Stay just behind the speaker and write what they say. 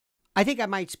I think I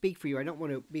might speak for you. I don't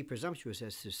want to be presumptuous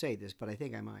as to say this, but I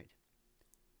think I might.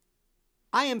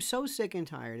 I am so sick and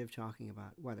tired of talking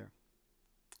about weather.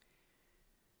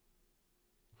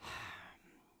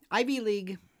 Ivy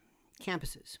League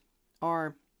campuses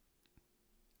are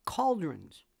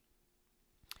cauldrons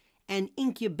and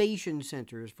incubation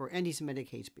centers for anti-Semitic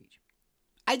hate speech.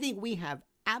 I think we have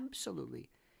absolutely,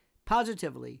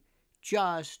 positively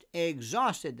just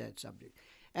exhausted that subject.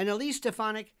 And Elise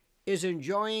Stefanik is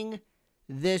enjoying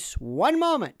this one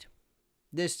moment,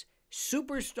 this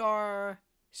superstar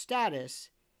status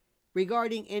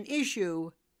regarding an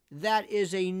issue that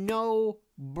is a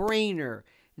no-brainer.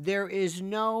 There is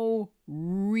no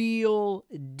real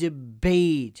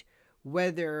debate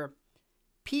whether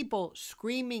people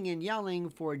screaming and yelling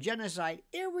for genocide,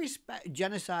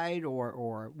 genocide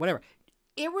or whatever,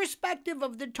 irrespective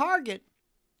of the target,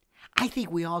 I think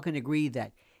we all can agree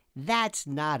that that's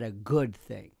not a good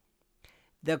thing.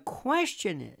 The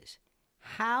question is,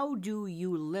 how do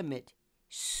you limit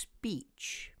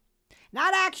speech?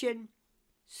 Not action,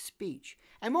 speech.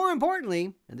 And more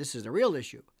importantly, and this is the real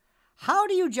issue, how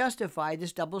do you justify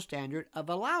this double standard of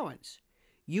allowance?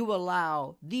 You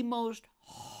allow the most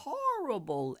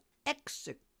horrible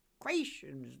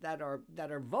execrations that are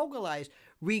vocalized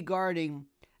regarding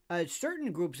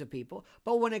certain groups of people,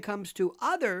 but when it comes to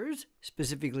others,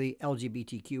 specifically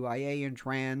LGBTQIA and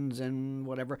trans and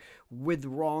whatever, with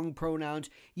wrong pronouns,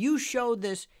 you show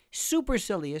this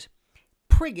supercilious,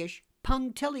 priggish,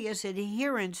 punctilious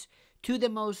adherence to the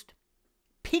most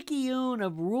picayune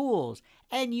of rules,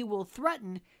 and you will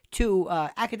threaten to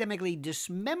academically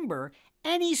dismember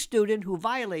any student who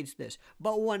violates this.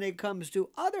 But when it comes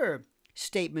to other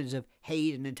statements of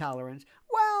hate and intolerance,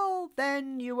 well,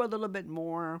 then you're a little bit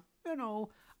more,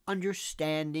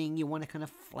 understanding. You want to kind of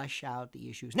flesh out the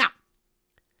issues. Now,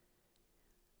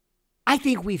 I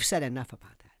think we've said enough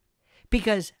about that,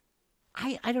 because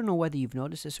I don't know whether you've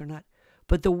noticed this or not,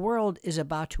 but the world is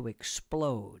about to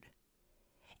explode.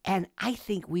 And I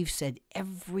think we've said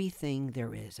everything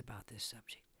there is about this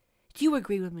subject. Do you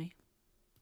agree with me?